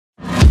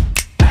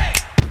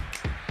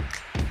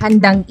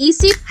Handang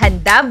isip,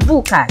 handa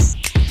bukas.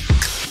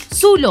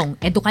 Sulong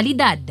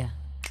edukalidad.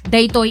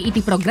 Daytoy iti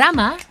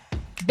programa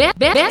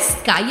Best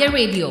Kaya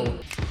Radio.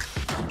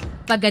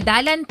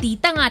 Pagadalan ti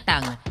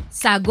tangatang.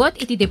 Sagot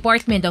iti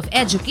Department of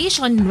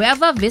Education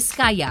Nueva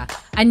Vizcaya.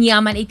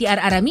 Anyaman iti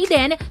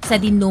araramiden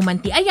sa dinnuman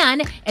ti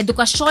ayan,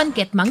 edukasyon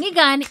ket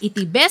manggigan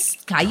iti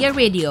Best Kaya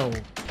Radio.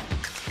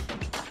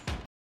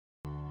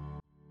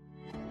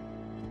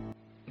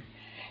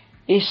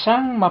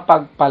 Isang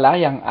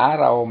mapagpalayang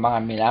araw, mga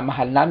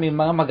minamahal namin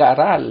mga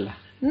mag-aaral.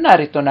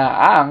 Narito na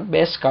ang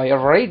Best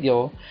Kaya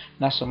Radio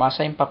na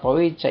sumasayang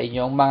papawid sa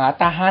inyong mga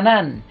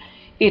tahanan.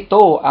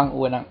 Ito ang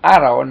unang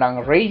araw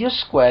ng Radio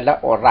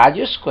Eskwela o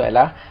Radyo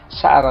Eskwela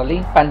sa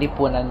Araling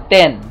Panlipunan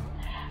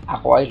 10.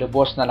 Ako ay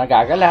lubos na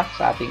nagagalak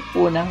sa ating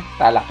unang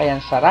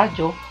talakayan sa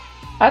radyo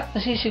at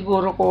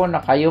nasisiguro ko na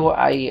kayo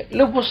ay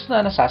lubos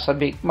na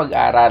nasasabik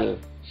mag-aral.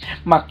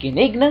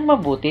 Makinig ng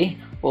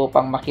mabuti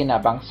upang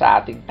makinabang sa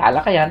ating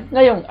talakayan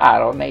ngayong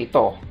araw na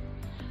ito.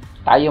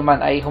 Tayo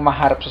man ay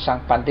humaharap sa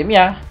isang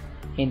pandemya,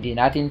 hindi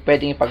natin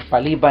pwedeng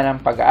ipagpaliban ang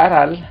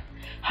pag-aaral.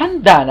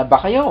 Handa na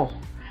ba kayo?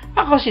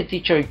 Ako si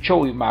Teacher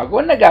Joey Mago,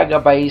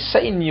 nagagabay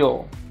sa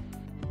inyo.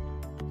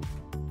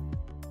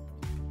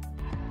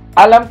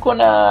 Alam ko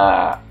na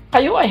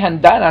kayo ay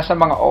handa na sa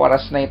mga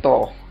oras na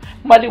ito.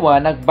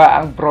 Maliwanag ba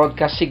ang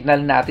broadcast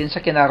signal natin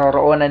sa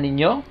kinaroroonan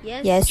ninyo?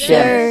 Yes,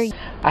 sir.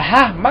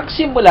 Aha,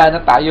 magsimula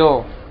na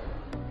tayo.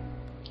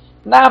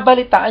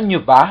 Nabalitaan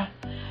nyo ba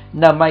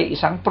na may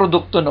isang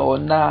produkto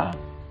noon na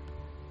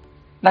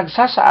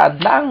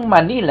nagsasaad na ang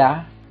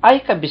Manila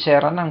ay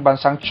kabisera ng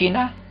bansang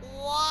China?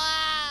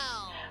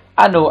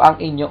 Ano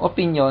ang inyong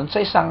opinyon sa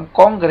isang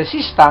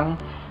kongresistang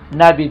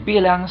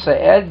nabibilang sa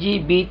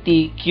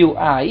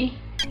LGBTQI?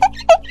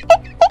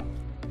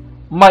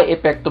 May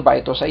epekto ba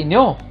ito sa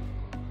inyo?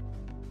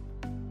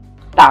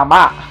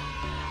 Tama!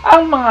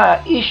 Ang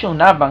mga isyong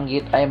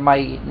nabanggit ay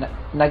may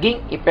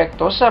naging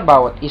epekto sa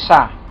bawat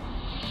isa.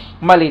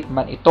 Malit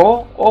man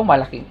ito o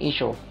malaking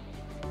isyu.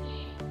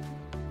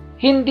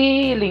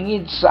 Hindi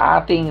lingid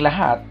sa ating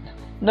lahat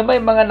na may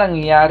mga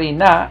nangyayari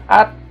na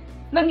at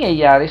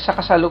nangyayari sa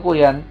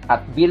kasalukuyan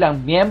at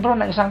bilang miyembro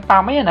ng isang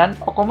pamayanan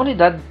o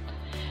komunidad,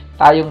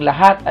 tayong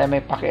lahat ay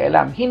may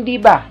pakialam. Hindi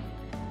ba?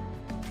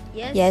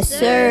 Yes,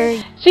 sir.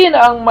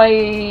 Sino ang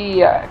may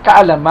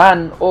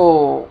kaalaman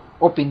o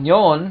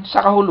opinyon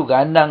sa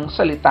kahulugan ng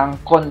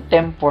salitang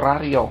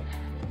kontemporaryo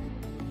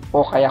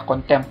o kaya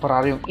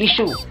kontemporaryong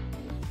issue?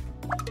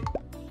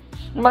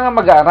 Mga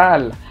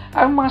mag-aaral,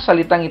 ang mga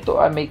salitang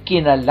ito ay may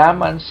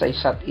kinalaman sa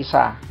isa't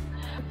isa.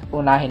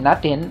 Unahin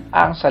natin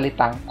ang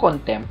salitang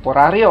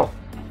kontemporaryo.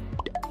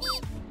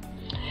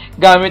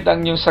 Gamit ang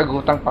inyong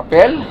sagutang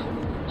papel,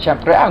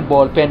 syempre ang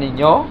ballpen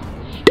ninyo,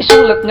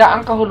 isulat nga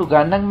ang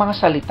kahulugan ng mga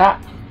salita.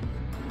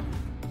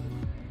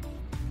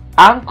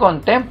 Ang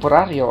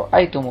kontemporaryo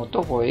ay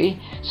tumutukoy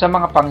sa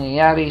mga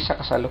pangyayari sa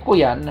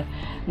kasalukuyan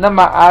na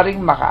maaring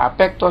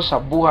makaapekto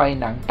sa buhay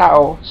ng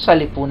tao sa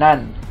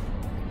lipunan.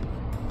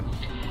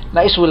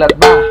 Naisulat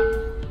ba?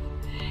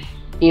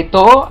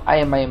 Ito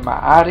ay may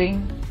maaring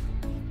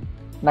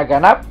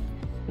naganap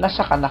na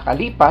sa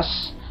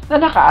nakalipas na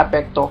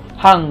nakaapekto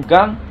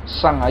hanggang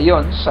sa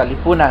ngayon sa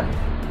lipunan.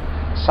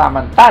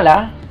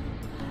 Samantala,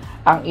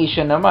 ang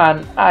isyu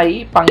naman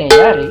ay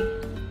pangyayari,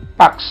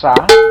 paksa,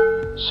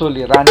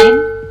 suliranin,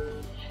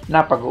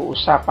 na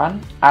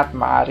pag-uusapan at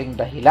maaring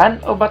dahilan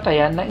o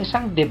batayan ng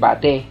isang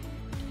debate.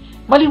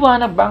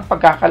 Maliwanag ba ang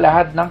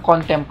pagkakalahad ng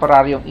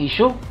kontemporaryong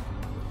issue?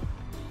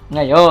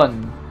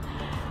 Ngayon,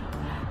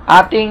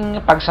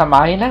 ating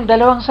pagsamahin ng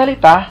dalawang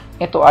salita.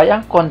 Ito ay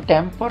ang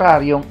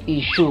kontemporaryong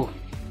issue.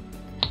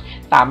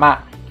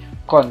 Tama,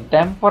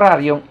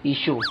 kontemporaryong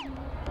issue.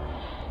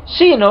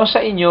 Sino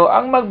sa inyo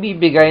ang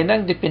magbibigay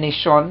ng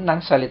definisyon ng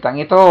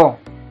salitang ito?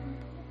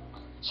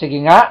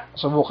 Sige nga,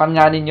 subukan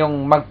nga ninyong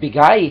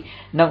magbigay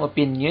ng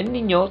opinion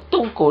ninyo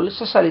tungkol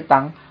sa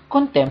salitang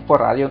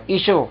kontemporaryong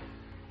issue.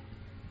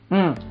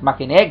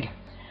 Makinig.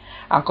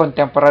 Ang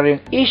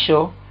kontemporaryong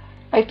issue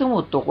ay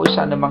tumutukoy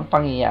sa anumang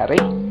pangyayari,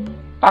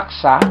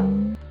 paksa,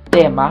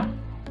 tema,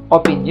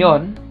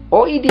 opinyon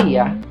o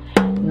ideya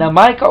na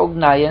may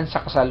kaugnayan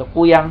sa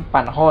kasalukuyang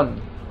panahon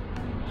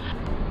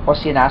o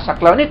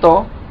sinasaklaw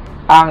nito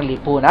ang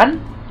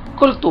lipunan,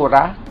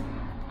 kultura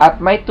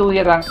at may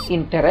tuwirang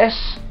interes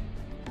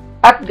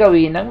at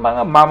gawin ng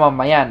mga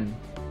mamamayan.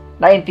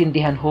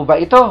 Naintindihan ho ba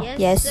ito?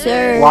 Yes,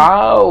 sir.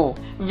 Wow!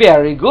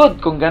 Very good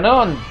kung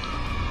ganon.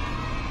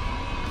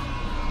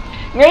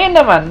 Ngayon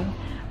naman,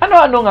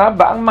 ano-ano nga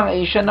ba ang mga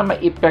isyu na may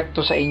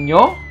epekto sa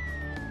inyo,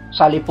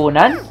 sa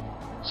lipunan,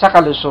 sa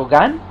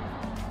kalusugan,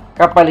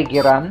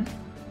 kapaligiran,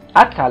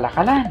 at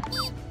kalakalan?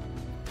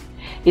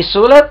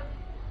 Isulat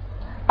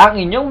ang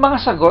inyong mga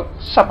sagot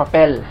sa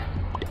papel.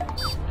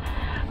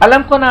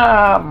 Alam ko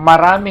na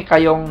marami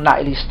kayong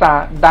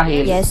nailista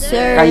dahil Yes,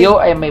 sir. kayo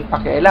ay may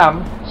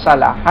pakialam sa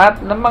lahat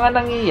ng mga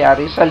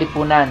nangyayari sa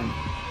lipunan.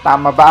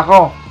 Tama ba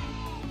ako?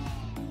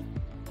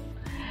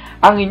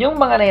 Ang inyong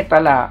mga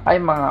naitala ay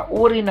mga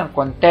uri ng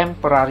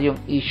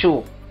kontemporaryong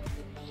issue.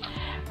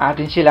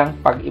 Atin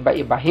silang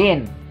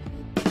pag-iba-ibahin.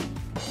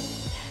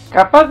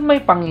 Kapag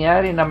may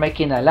pangyayari na may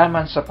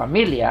kinalaman sa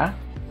pamilya,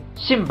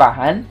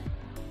 simbahan,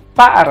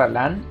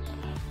 paaralan,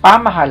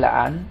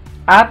 pamahalaan,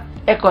 at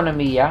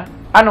ekonomiya,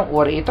 anong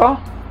uri ito?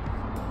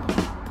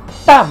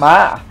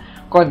 Tama!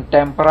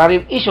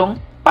 Kontemporaryong isyung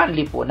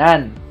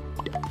panlipunan.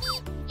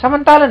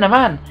 Samantala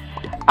naman,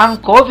 ang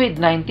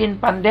COVID-19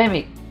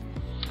 pandemic,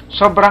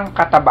 sobrang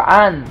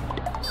katabaan,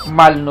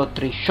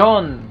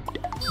 malnutrisyon,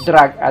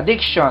 drug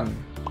addiction,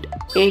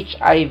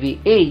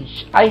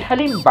 HIV/AIDS ay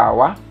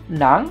halimbawa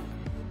ng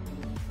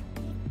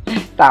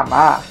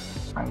tama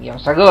ang iyong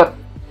sagot.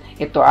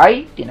 Ito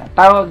ay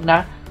tinatawag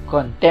na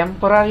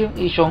kontemporaryong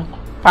isyong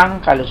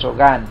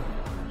pangkalusugan.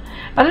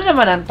 Ano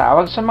naman ang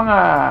tawag sa mga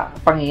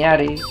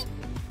pangyayari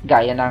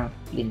gaya ng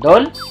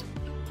lindol,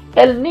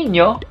 El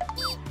Nino,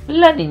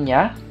 La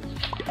Niña,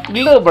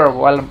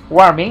 global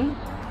warming,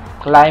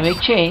 climate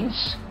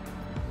change,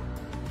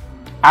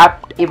 at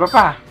iba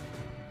pa?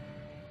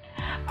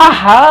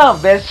 Aha!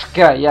 Best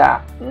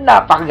kaya!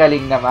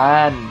 Napakagaling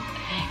naman!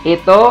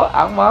 Ito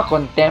ang mga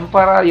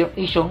kontemporaryong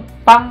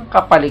isyong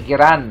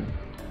pangkapaligiran.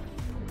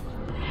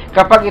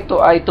 Kapag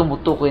ito ay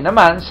tumutukoy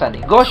naman sa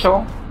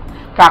negosyo,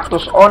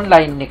 cactus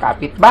online ni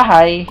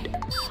kapitbahay,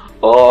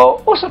 o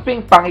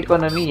usaping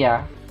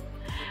pang-ekonomiya,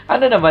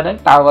 ano naman ang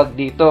tawag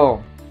dito?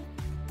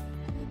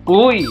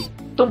 Uy!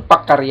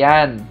 Tumpak ka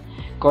riyan!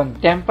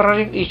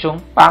 Kontemporaryong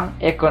isyong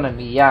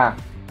pang-ekonomiya.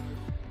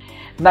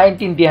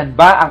 Naintindihan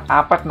ba ang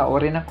 4 na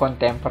uri ng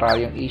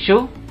kontemporaryong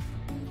issue?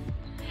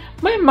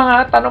 May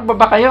mga tanong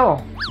ba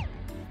kayo?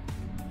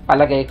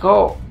 Palagay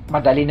ko,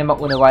 madali na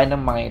mag-unawain ng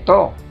mga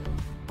ito.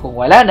 Kung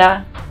wala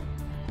na,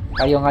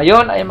 kayo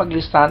ngayon ay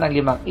maglista ng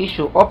 5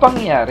 issue o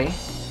pangyayari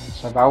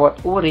sa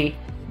bawat uri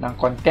ng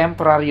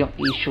kontemporaryong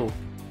issue.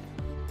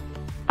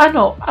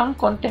 Ano ang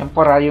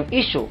kontemporaryong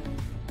issue?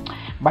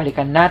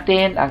 Balikan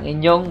natin ang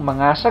inyong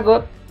mga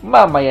sagot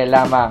mamaya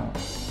lamang.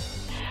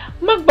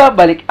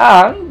 Magbabalik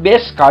ang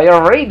Best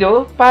Kaya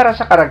Radio para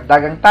sa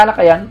karagdagang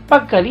talakayan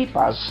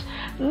pagkalipas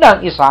ng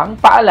isang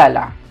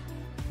paalala.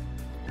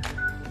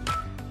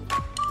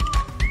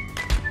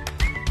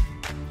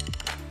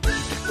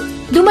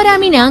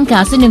 Dumarami na ang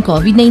kaso ng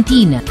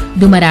COVID-19.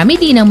 Dumarami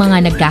din ang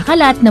mga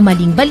nagkakalat na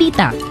maling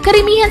balita.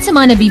 Karamihan sa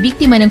mga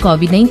nabibiktima ng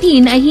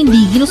COVID-19 ay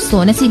hindi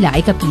ginusto na sila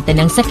ay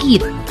kapitan ng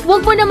sakit.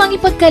 Huwag mo namang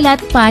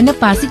ipagkalat pa na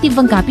positive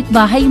ang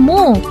kapitbahay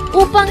mo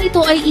upang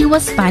ito ay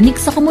iwas panik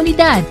sa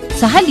komunidad.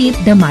 Sa halip,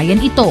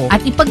 damayan ito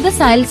at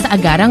ipagdasal sa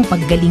agarang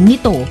paggaling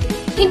nito.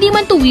 Hindi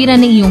man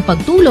tuwiran ng iyong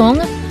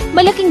pagtulong,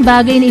 malaking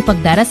bagay na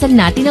ipagdarasal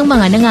natin ang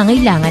mga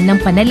nangangailangan ng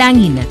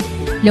panalangin.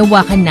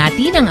 Lawakan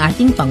natin ang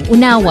ating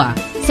pangunawa.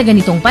 Sa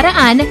ganitong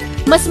paraan,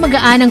 mas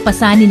magaan ang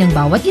pasanin ng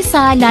bawat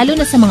isa lalo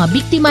na sa mga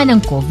biktima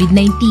ng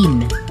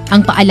COVID-19.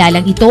 Ang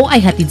paalalang ito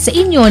ay hatid sa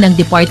inyo ng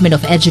Department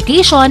of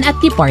Education at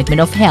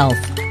Department of Health.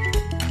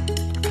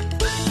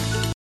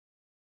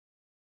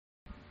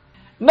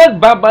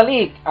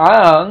 Nagbabalik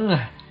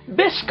ang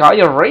Best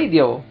Kaya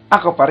Radio.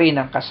 Ako pa rin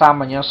ang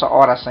kasama nyo sa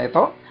oras na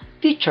ito,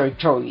 Teacher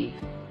Joey.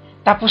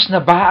 Tapos na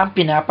ba ang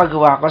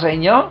pinapagawa ko sa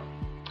inyo?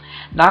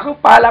 Naku,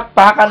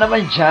 palakpakan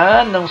naman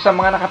dyan nung sa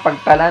mga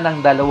nakapagtala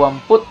ng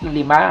 25.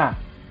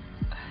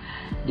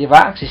 Di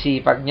ba? Ang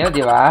sisipag nyo,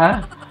 di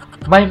ba?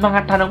 May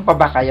mga tanong pa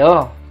ba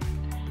kayo?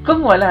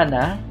 Kung wala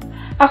na,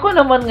 ako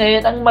naman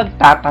ngayon ang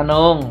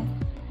magtatanong.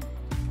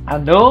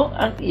 Ano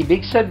ang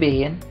ibig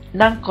sabihin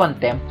ng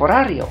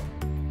kontemporaryo?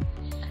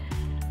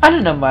 Ano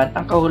naman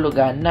ang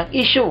kahulugan ng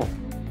issue?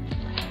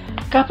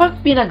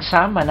 Kapag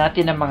pinagsama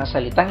natin ang mga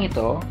salitang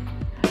ito,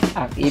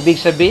 ang ibig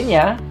sabihin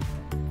niya,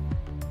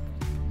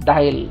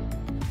 dahil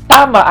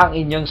tama ang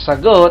inyong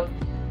sagot,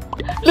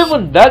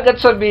 lumundag at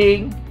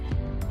sabing,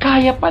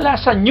 kaya pala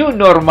sa new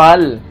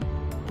normal.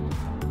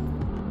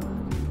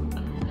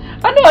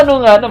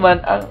 Ano-ano nga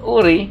naman ang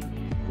uri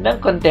ng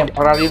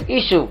contemporary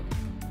issue?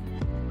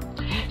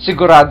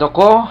 Sigurado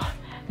ko,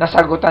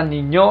 nasagutan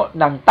ninyo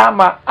ng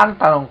tama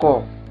ang tanong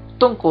ko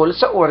tungkol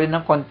sa uri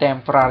ng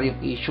contemporary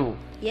issue.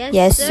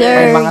 Yes, sir.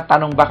 May mga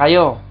tanong ba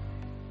kayo?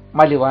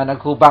 Maliwanag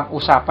ho ba ang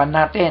usapan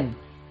natin?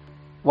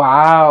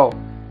 Wow!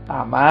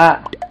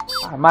 Tama.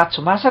 Tama at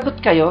sumasagot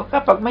kayo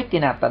kapag may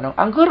tinatanong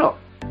ang guro.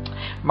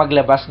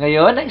 Maglabas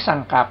ngayon ng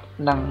isang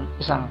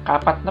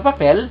kapat na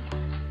papel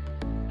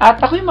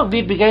at ako'y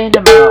magbibigay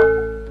ng mga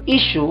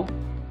issue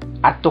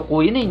at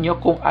tukuyin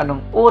ninyo kung anong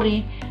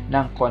uri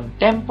ng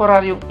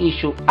kontemporaryong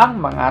issue ang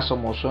mga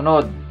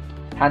sumusunod.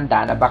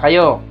 Handa na ba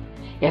kayo?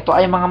 Ito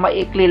ay mga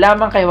maikli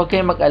lamang kayo, huwag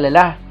kayong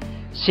mag-alala.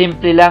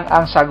 Simple lang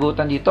ang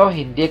sagutan dito,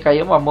 hindi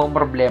kayo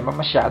mamumroblema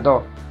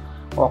masyado.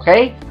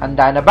 Okay?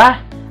 Handa na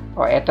ba?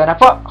 O eto na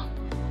po.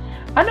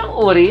 Anong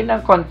uri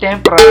ng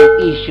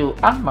contemporary issue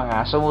ang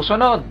mga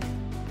sumusunod?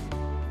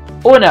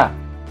 Una,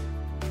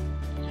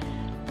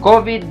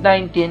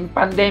 COVID-19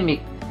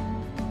 pandemic.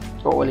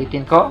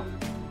 Uulitin ko.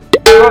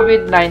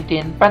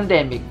 COVID-19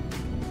 pandemic.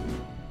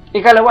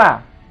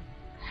 Ikalawa,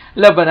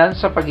 labanan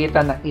sa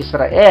pagitan ng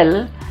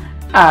Israel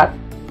at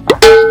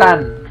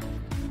Pakistan.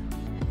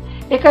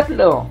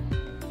 Ikatlo,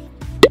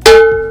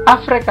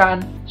 African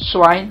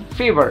swine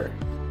fever.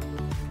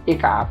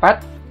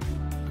 Ikaapat,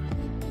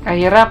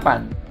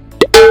 kahirapan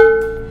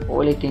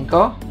Uulitin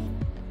ko,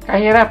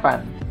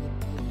 kahirapan.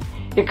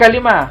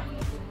 Ikalima,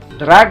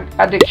 drug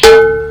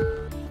addiction.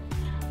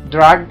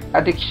 Drug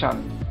addiction.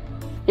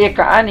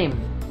 Ika-anim,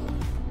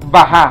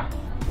 baha.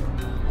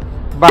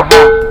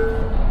 Baha.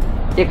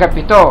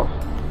 Ikapito,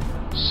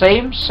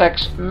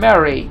 same-sex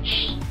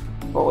marriage.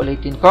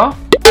 Uulitin ko,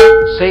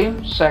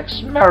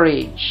 same-sex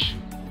marriage.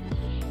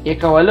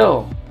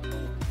 Ikawalo,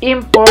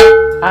 import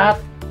at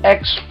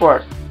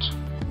export.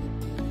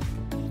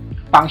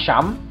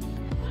 Pangsyam,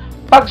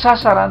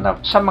 pagsasara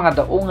sa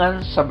mga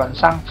daungan sa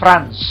bansang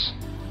France.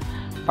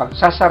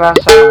 Pagsasara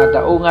sa mga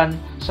daungan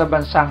sa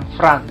bansang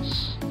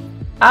France.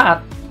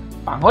 At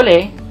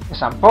panghuli,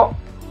 kasampo,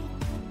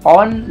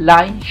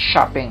 online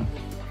shopping.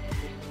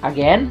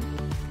 Again,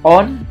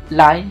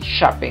 online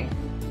shopping.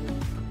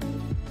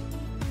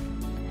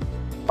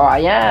 O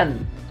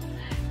ayan,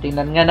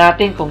 tingnan nga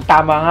natin kung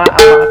tama nga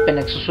ang mga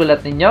pinagsusulat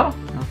ninyo.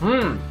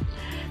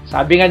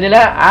 Sabi nga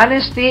nila,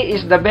 honesty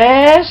is the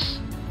best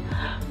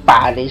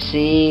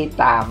policy.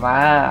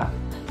 Tama.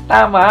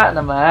 Tama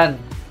naman.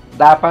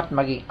 Dapat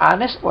maging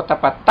honest o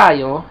tapat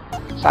tayo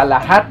sa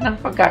lahat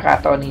ng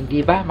pagkakataon, hindi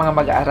ba mga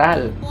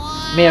mag-aaral?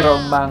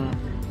 Merong mang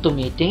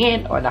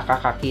tumitingin o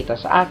nakakakita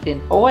sa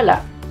atin o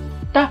wala.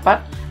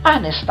 Dapat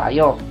honest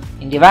tayo,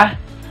 hindi ba?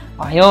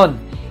 Ngayon,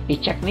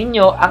 i-check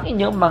ninyo ang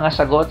inyong mga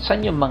sagot sa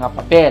inyong mga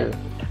papel.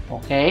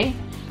 Okay?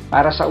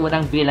 Para sa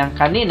unang bilang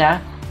kanina,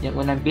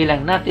 yung unang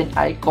bilang natin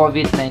ay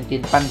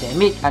COVID-19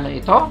 pandemic. Ano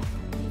ito?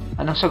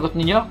 Anong sagot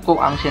ninyo? Kung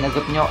ang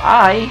sinagot nyo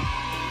ay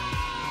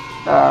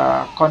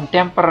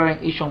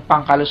kontemporaryong isyong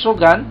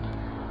pangkalusugan,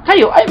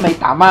 kayo ay may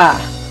tama.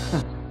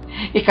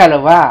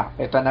 Ikalawa,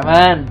 ito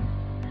naman,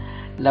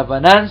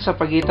 labanan sa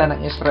pagitan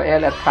ng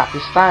Israel at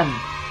Pakistan.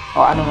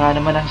 O ano nga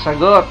naman ang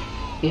sagot?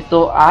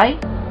 Ito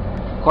ay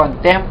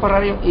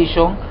kontemporaryong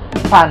isyong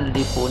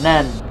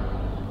panlipunan.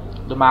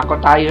 Dumako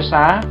tayo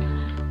sa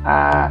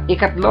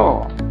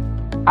ikatlo,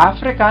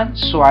 African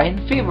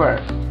swine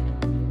fever.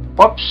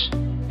 Oops,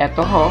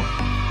 ito ho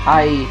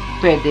ay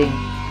pwedeng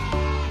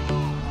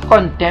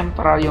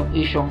kontemporaryong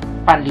isyong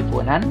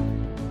panlipunan,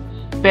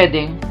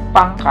 pwedeng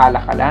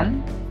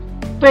pangkalakalan,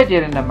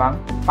 pwede rin namang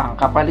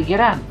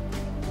pangkapaligiran.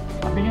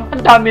 Sabi nyo,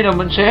 ang dami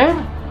naman, sir.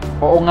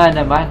 Oo nga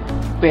naman,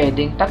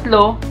 pwedeng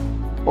tatlo,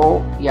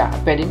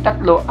 pwedeng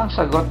tatlo ang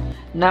sagot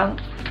ng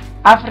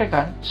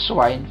African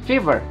swine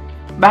fever.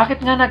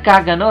 Bakit nga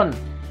nagkaganon?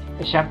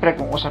 Siyempre,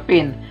 kung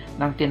usapin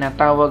ng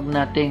tinatawag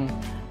nating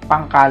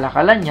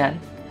pangkalakalan yan,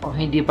 o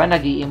hindi ba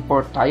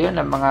nag-i-import tayo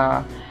ng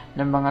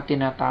mga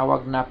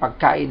tinatawag na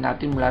pagkain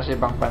natin mula sa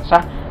ibang bansa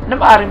na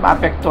maaaring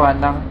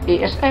maapektuhan ng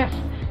ASF.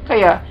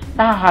 Kaya,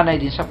 nakahanay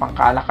din sa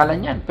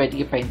pangkalakalan yan.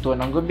 Pwede ipahinto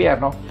ng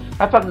gobyerno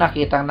kapag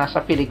nakitang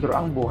nasa peligro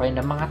ang buhay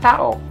ng mga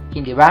tao.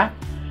 Hindi ba?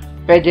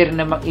 Pwede rin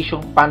namang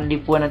isyong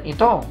panlipunan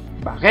ito.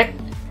 Bakit?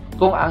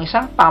 Kung ang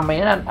isang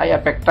pamayanan ay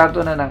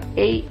apektado na ng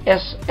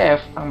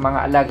ASF ang mga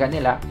alaga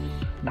nila,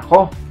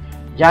 nako,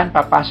 diyan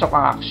papasok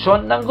ang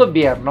aksyon ng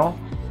gobyerno.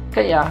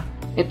 Kaya,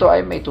 ito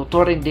ay may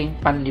tuturing ding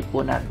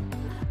panlipunan.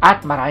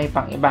 At marami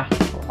pang iba.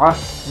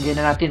 Hindi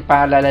na natin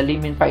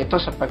palalalimin pa ito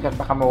sapagkat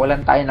baka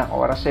mawalan tayo ng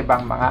oras sa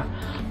ibang mga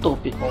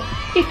topiko.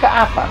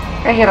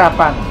 Ika-apat,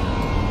 kahirapan.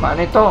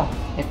 Paano ito?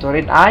 Ito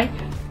rin ay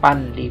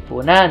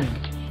panlipunan.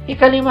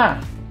 Ikalima,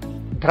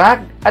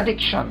 drug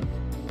addiction.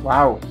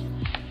 Wow!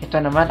 Ito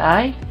naman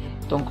ay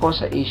tungkol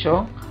sa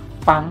isyo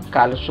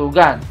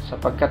pangkalusugan.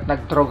 Sapagkat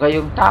nagdroga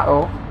yung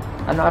tao,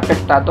 anong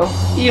apektado?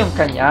 Iyong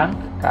kanyang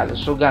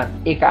kalusugan.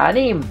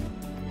 Ika-anim,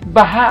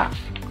 baha.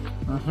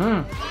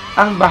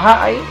 Ang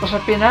baha ay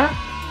usapin na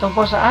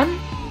tungkol saan?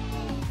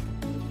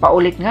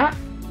 Paulit nga.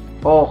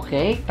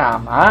 Okay,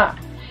 tama.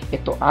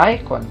 Ito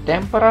ay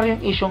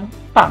kontemporaryong isyong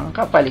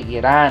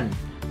pangkapaligiran.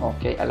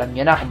 Okay, alam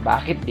niyo na kung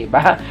bakit, di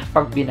ba?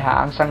 Pag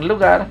binaha ang isang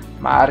lugar,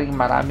 maaring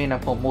marami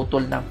nang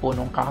pumutol ng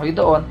punong kahoy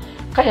doon,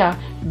 kaya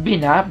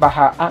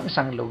binabaha ang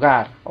isang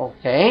lugar.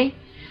 Okay?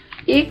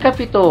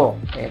 Ikapito,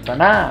 ito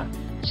na,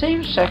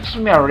 same-sex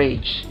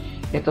marriage.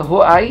 Ito ho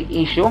ay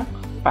isyong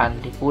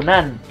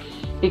panlipunan.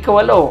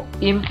 Ikawalo,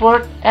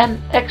 import and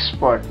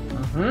export.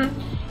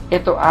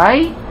 Ito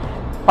ay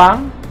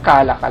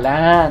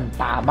pangkalakalan.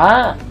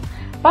 Tama.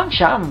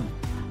 Pangsyam,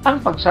 ang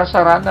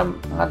pagsasara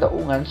ng mga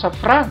daungan sa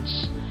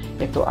France.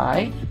 Ito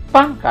ay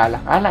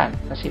pangkalakalan.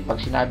 Kasi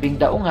pag sinabing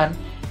daungan,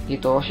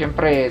 ito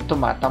siyempre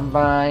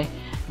tumatambay,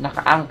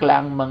 nakaangkla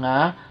ang mga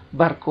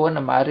barko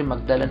na maaari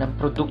magdala ng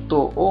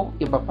produkto o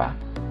iba pa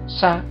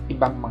sa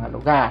ibang mga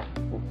lugar.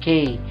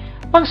 Okay.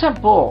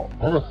 Pang-sampo,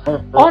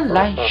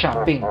 online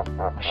shopping.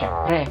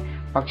 Siyempre,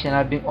 pag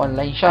sinabing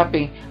online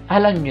shopping,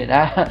 alam nyo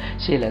na,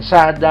 si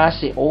Lazada,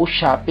 si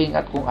O-Shopping,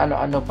 at kung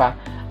ano-ano pa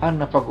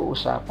ang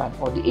napag-uusapan.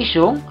 O di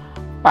isyong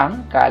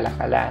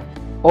pangkalakalan.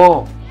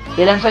 O,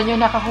 ilan sa inyo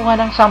nakakuha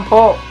ng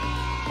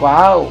 10?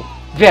 Wow!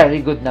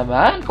 Very good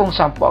naman kung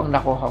 10 ang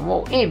nakuha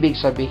mo. Ibig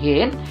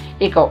sabihin,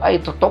 ikaw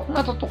ay tutok na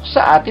tutok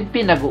sa ating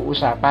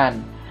pinag-uusapan.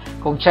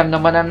 Kung 9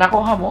 naman ang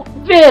nakuha mo,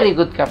 very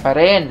good ka pa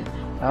rin.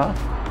 No?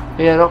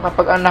 Pero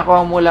kapag ang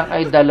nakuha mo lang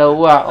ay 2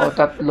 o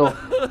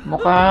 3,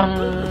 mukhang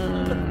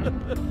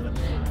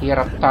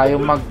hirap tayo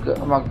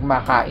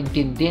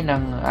magmakaintindi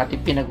ng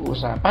ating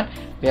pinag-uusapan,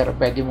 pero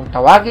pwede mong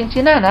tawagin si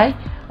nanay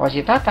o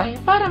si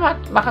tatay para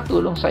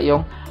makatulong sa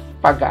iyong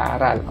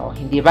pag-aaral. O,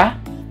 hindi ba?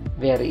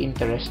 Very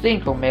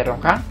interesting kung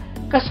meron kang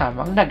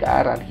kasamang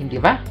nag-aaral, hindi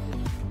ba?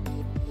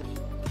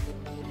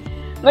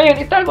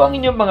 Ngayon, itago ang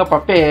inyong mga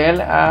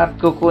papel at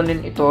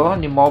kukunin ito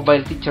ni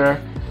mobile teacher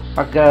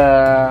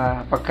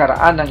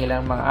pagkaraan ng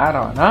ilang mga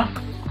araw, no?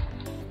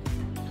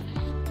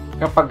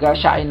 Kapag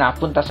siya ay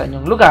napunta sa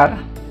inyong lugar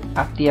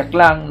at tiyak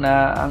lang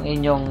na ang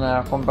inyong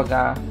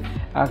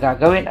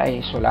gagawin ay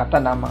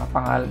sulatan ng mga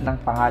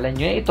pangalan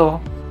nyo ito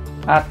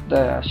at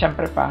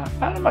syempre pa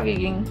para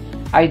magiging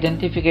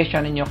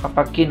identification ninyo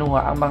kapag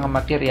kinuha ang mga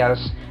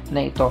materials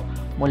na ito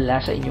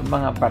mula sa inyong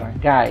mga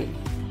barangay.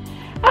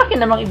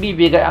 Akin namang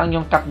ibibigay ang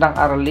inyong takdang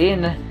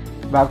aralin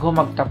bago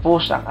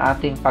magtapos ang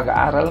ating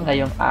pag-aaral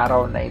ngayong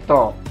araw na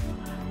ito.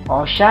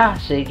 O siya,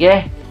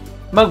 sige,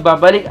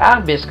 magbabalik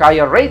ang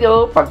Biskaya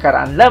Radio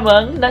pagkaraan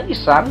lamang ng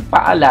isang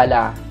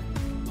paalala.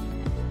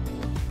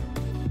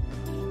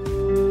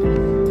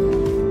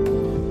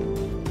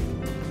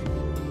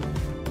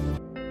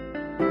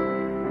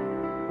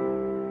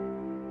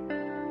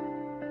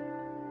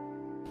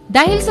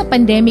 Dahil sa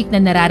pandemic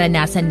na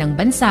nararanasan ng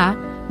bansa,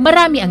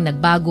 marami ang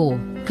nagbago.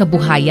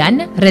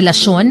 Kabuhayan,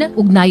 relasyon,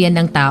 ugnayan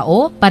ng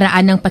tao,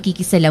 paraan ng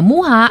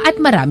pakikisalamuha at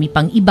marami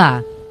pang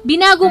iba.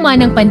 Binago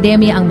man ng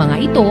pandemya ang mga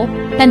ito,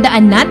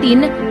 tandaan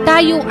natin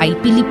tayo ay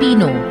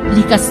Pilipino,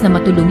 likas na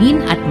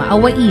matulungin at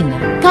maawain.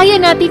 Kaya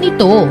natin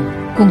ito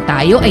kung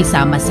tayo ay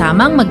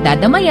sama-samang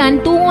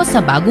magdadamayan tungo sa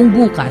bagong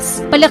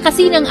bukas.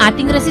 Palakasin ang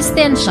ating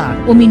resistensya,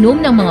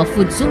 uminom ng mga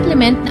food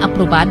supplement na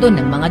aprobado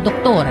ng mga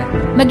doktor,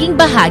 maging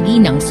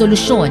bahagi ng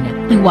solusyon,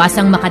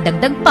 iwasang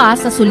makadagdag pa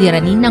sa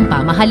suliranin ng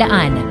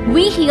pamahalaan.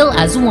 We heal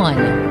as one.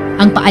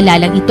 Ang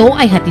paalalang ito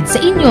ay hatid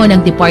sa inyo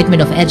ng Department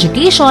of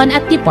Education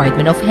at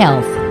Department of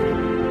Health.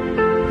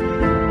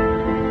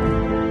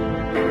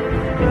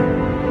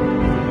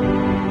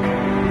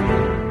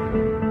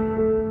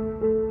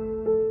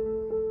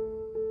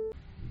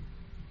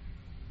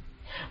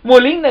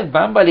 Muling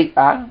nagbabalik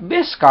ang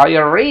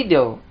Biskaya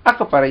Radio.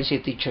 Ako pa rin si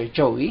Teacher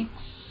Joey.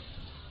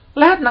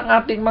 Lahat ng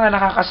ating mga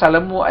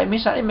nakakasalamu ay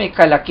minsan ay may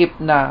kalakip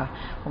na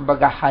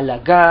kumbaga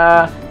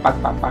halaga,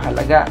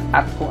 pagpapahalaga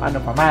at kung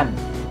ano paman.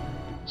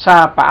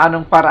 Sa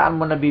paanong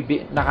paraan mo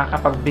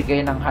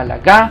nakakapagbigay ng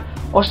halaga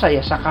o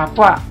saya sa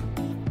kapwa.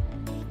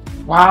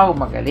 Wow,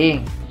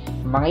 magaling.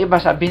 Mga iba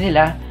sabi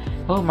nila,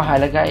 oh,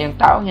 mahalaga yung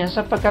taong yan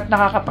sapagkat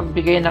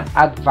nakakapagbigay ng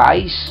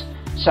advice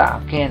sa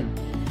akin.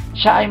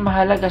 Siya ay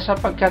mahalaga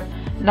sapagkat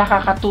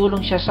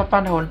nakakatulong siya sa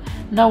panahon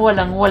na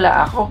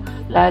walang-wala ako,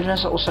 lalo na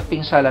sa usaping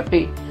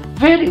salapi.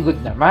 Very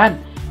good naman.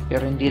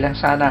 Pero hindi lang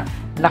sana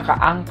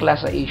nakaangkla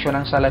sa issue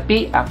ng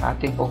salapi ang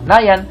ating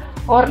ugnayan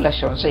o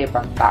relasyon sa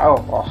ibang tao.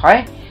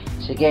 Okay?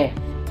 Sige.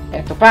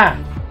 Eto pa.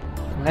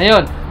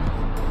 Ngayon,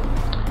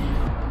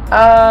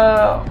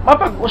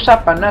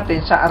 mapag-usapan natin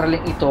sa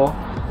araling ito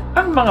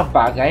ang mga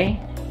bagay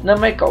na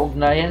may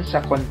kaugnayan sa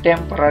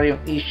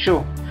kontemporaryong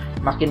issue.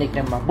 Makinig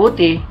ng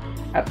mabuti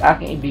at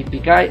aking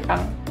ibibigay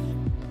ang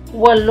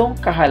 8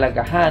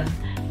 kahalagahan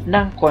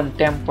ng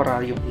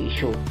kontemporaryong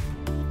issue.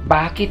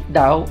 Bakit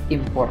daw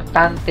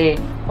importante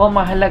o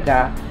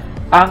mahalaga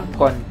ang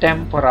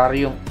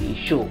kontemporaryong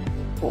issue?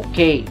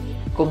 Okay,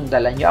 kung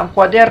dala nyo ang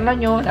kwaderno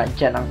nyo,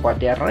 nandyan ang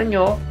kwaderno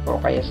nyo, o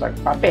kaya sa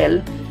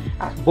papel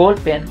at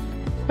ballpen,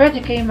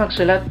 pwede kayong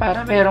magsulat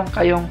para meron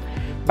kayong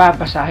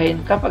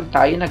babasahin kapag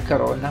tayo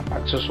nagkaroon ng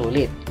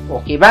pagsusulit.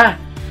 Okay ba?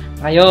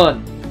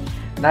 Ngayon,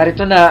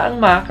 narito na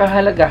ang mga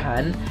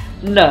kahalagahan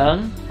ng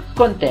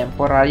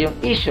kontemporaryong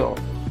issue.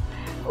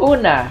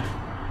 Una,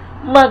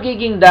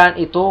 magiging daan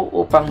ito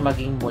upang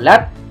maging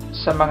mulat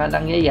sa mga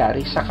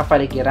nangyayari sa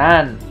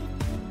kapaligiran.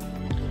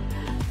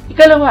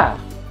 Ikalawa,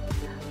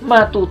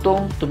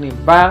 matutong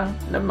tumimbang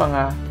ng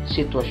mga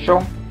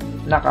sitwasyong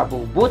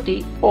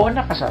nakabubuti o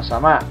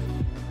nakasasama.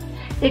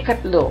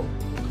 Ikatlo,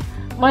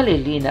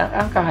 malilinang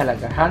ang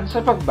kahalagahan sa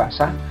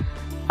pagbasa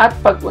at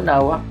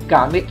pag-unawa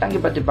gamit ang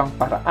iba't ibang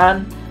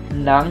paraan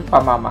ng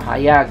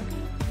pamamahayag.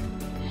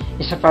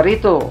 Isa pa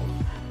rito,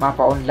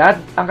 mapaunlad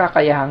ang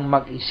kakayahang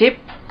mag-isip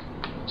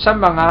sa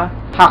mga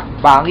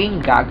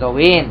hakbanging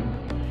gagawin,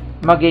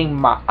 maging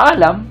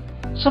maalam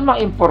sa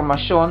mga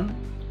impormasyon,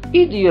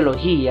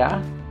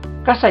 ideolohiya,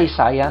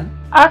 kasaysayan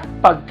at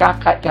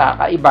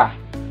pagkakaiba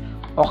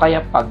o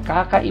kaya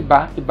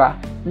pagkakaiba-iba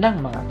ng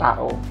mga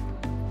tao.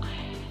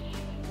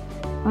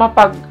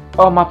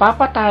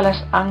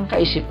 Mapapatalas ang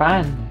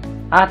kaisipan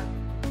at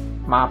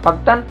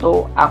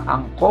mapagtanto ang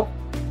angkop,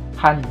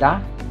 handa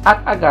at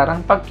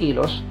agarang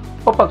pagkilos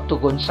o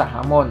pagtugon sa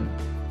hamon.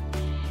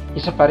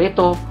 Isa pa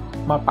rito,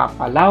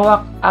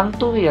 mapapalawak ang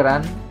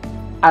tuwiran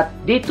at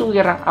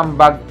dituwirang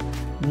ambag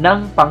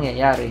ng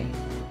pangyayari.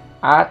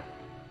 At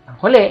ang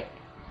huli,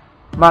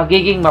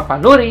 magiging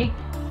mapanuri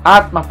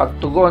at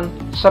mapagtugon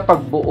sa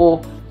pagbuo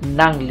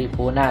ng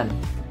lipunan.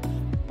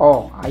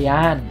 O,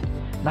 ayan,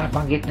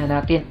 nabanggit na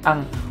natin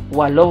ang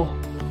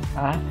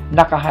 8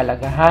 na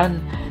kahalagahan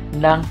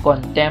ng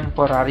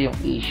kontemporaryong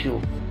issue.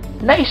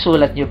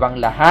 Naisulat nyo bang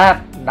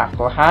lahat?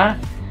 Nako ha,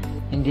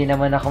 hindi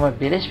naman ako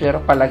mabilis pero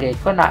palagay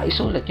ko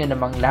naisulat nyo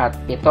namang lahat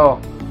ito.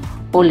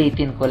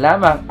 Ulitin ko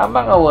lamang ang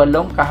mga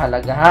 8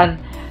 kahalagahan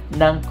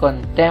ng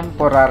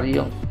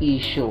kontemporaryong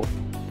issue.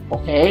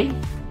 Okay?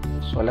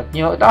 Sulat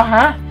nyo ito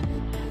ha.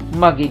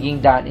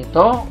 Magiging daan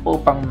ito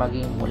upang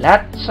maging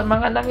mulat sa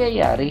mga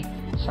nangyayari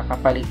sa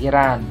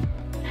kapaligiran.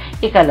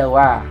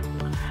 Ikalawa,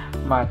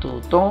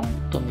 matutong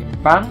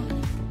tumimpang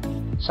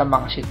sa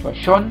mga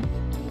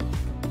sitwasyon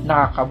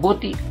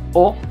nakakabuti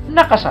o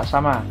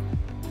nakasasama.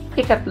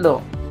 Ikatlo,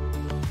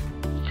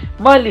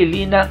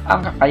 malilinang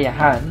ang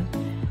kakayahan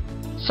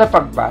sa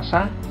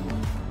pagbasa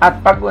at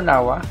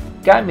pag-unawa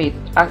gamit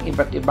ang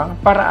iba't ibang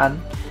paraan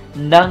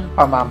ng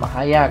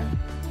pamamahayag.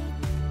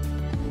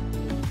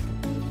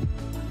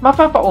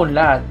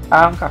 Mapapaunlad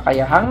ang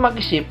kakayahang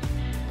mag-isip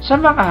sa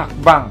mga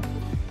hakbang.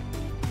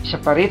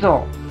 Isa pa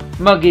rito,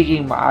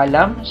 magiging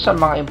maalam sa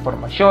mga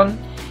impormasyon,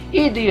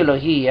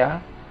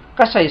 ideolohiya,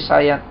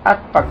 kasaysayan at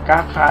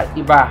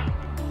pagkakaiba.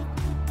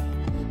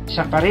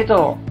 Isa pa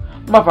rito,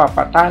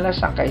 mapapatalas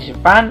ang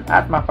kaisipan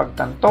at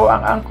mapagtanto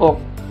ang angkop,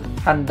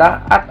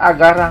 handa at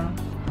agarang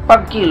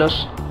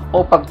pagkilos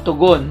o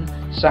pagtugon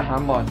sa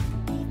hamon.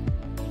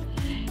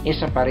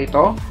 Isa pa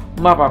rito,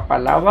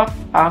 mapapalawak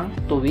ang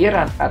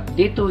tuwiran at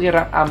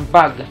dituwirang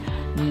ambag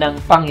ng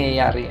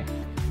pangyayari.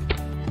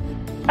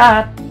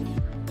 At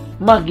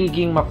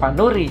magiging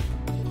mapanuri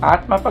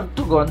at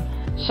mapagtugon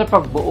sa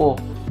pagbuo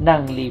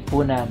ng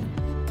lipunan.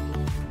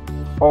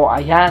 O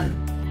ayan,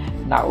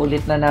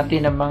 naulit na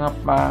natin ang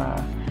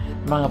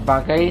mga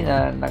bagay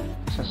na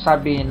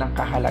nagsasabi ng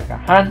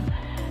kahalagahan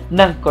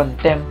ng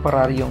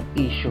kontemporaryong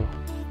issue.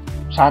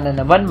 Sana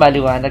naman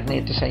maliwanag na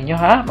ito sa inyo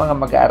ha, mga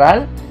mag-aaral.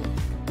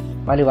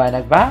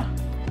 Maliwanag ba?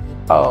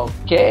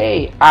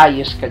 Okay,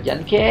 ayos ka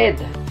dyan, kid.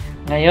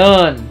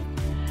 Ngayon,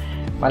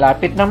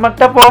 malapit nang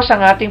magtapos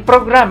ang ating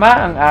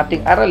programa, ang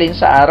ating aralin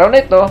sa araw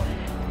na ito,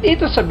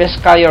 dito sa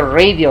Biskaya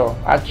Radio.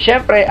 At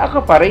syempre,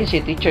 ako pa rin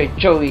si Teacher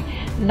Joey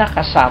na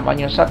kasama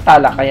nyo sa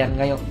talakayan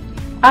ngayong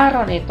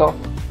araw nito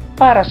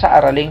para sa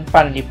Araling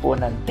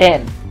Panlipunan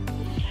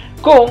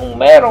 10. Kung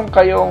meron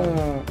kayong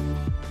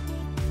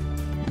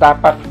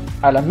dapat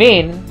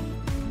alamin,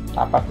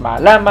 dapat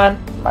malaman,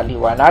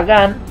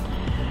 maliwanagan,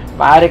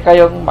 maaari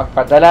kayong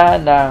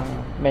magpadala ng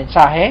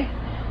mensahe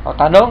o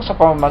tanong sa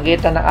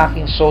pamamagitan ng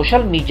aking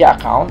social media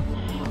account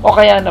o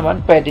kaya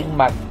naman pwedeng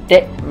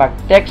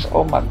mag-text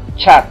o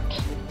mag-chat.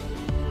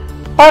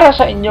 Para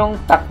sa inyong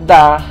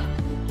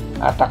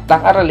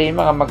takdang aralin,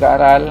 mga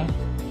mag-aaral,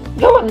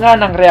 gawan nga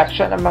ng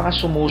reaksyon ang mga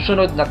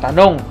sumusunod na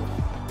tanong.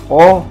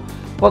 O,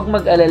 huwag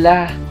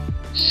mag-alala,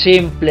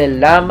 simple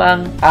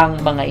lamang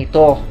ang mga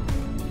ito.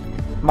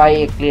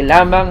 Maiikli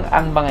lamang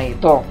ang mga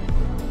ito.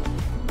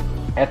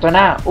 Eto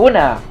na,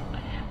 una,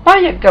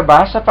 payag ka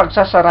ba sa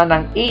pagsasara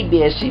ng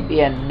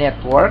ABS-CBN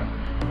network?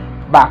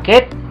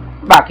 Bakit?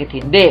 Bakit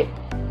hindi?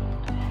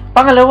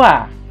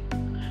 Pangalawa,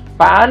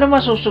 paano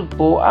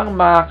masusugpo ang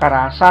mga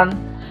karahasan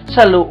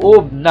sa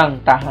loob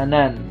ng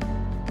tahanan?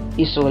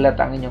 Isulat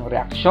ang inyong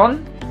reaksyon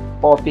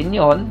o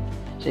opinyon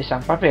sa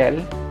isang papel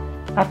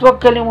at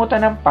huwag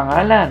kalimutan ang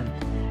pangalan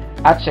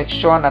at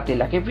seksyon at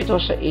ilakip ito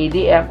sa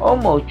ADM o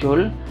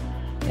module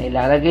na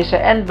ilalagay sa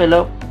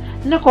envelope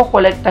na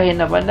kukolektahin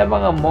naman ng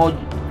mga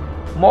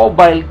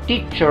mobile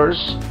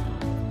teachers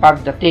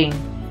pagdating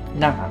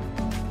ng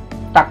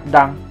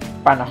takdang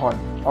panahon.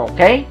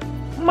 Okay?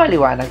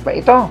 Maliwanag ba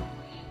ito?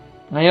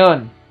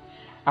 Ngayon,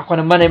 ako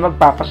naman ay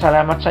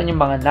magpapasalamat sa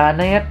inyong mga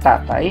nanay at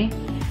tatay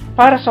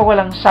para sa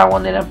walang sawa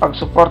nilang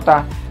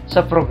pagsuporta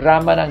sa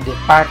programa ng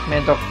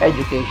Department of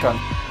Education,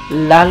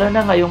 lalo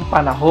na ngayong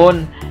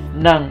panahon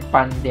ng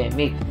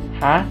pandemic.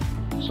 Ha?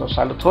 So,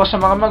 salute ho sa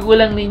mga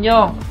magulang ninyo.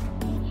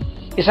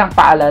 Isang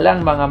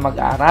paalalang mga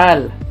mag-aaral,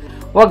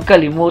 huwag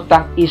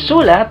kalimutang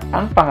isulat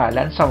ang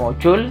pangalan sa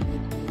module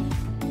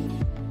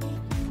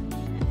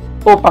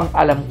upang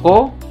alam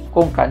ko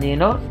kung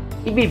kanino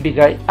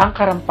ibibigay ang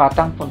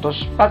karampatang puntos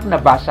pag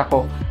nabasa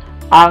ko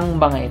ang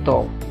mga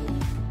ito.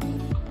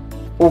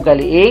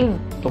 Ugaliing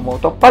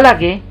tumutok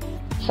palagi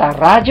sa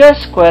Radyo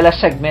Eskwela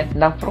segment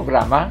ng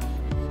programa.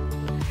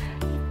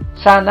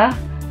 Sana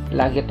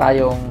lagi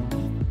tayong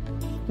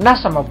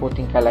nasa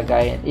mabuting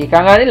kalagayan. Ika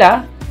nga nila,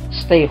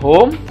 stay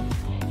home,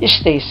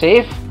 stay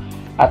safe,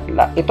 at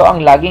ito ang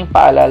laging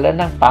paalala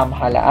ng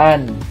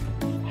pamahalaan.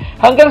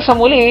 Hanggang sa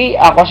muli,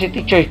 ako si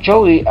Teacher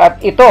Joey at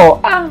ito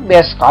ang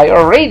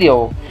Biskaya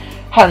Radio.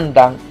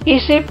 Handang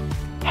isip,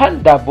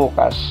 handa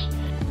bukas.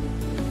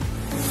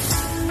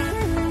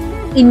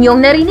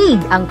 Inyong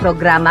narinig ang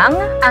programang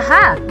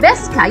Aha!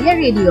 Biskaya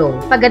Radio.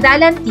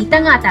 Pag-adalan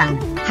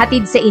Tita-ngatang.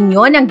 Hatid sa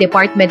inyo ng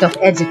Department of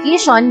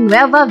Education,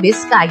 Nueva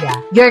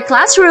Vizcaya. Your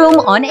classroom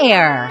on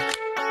air.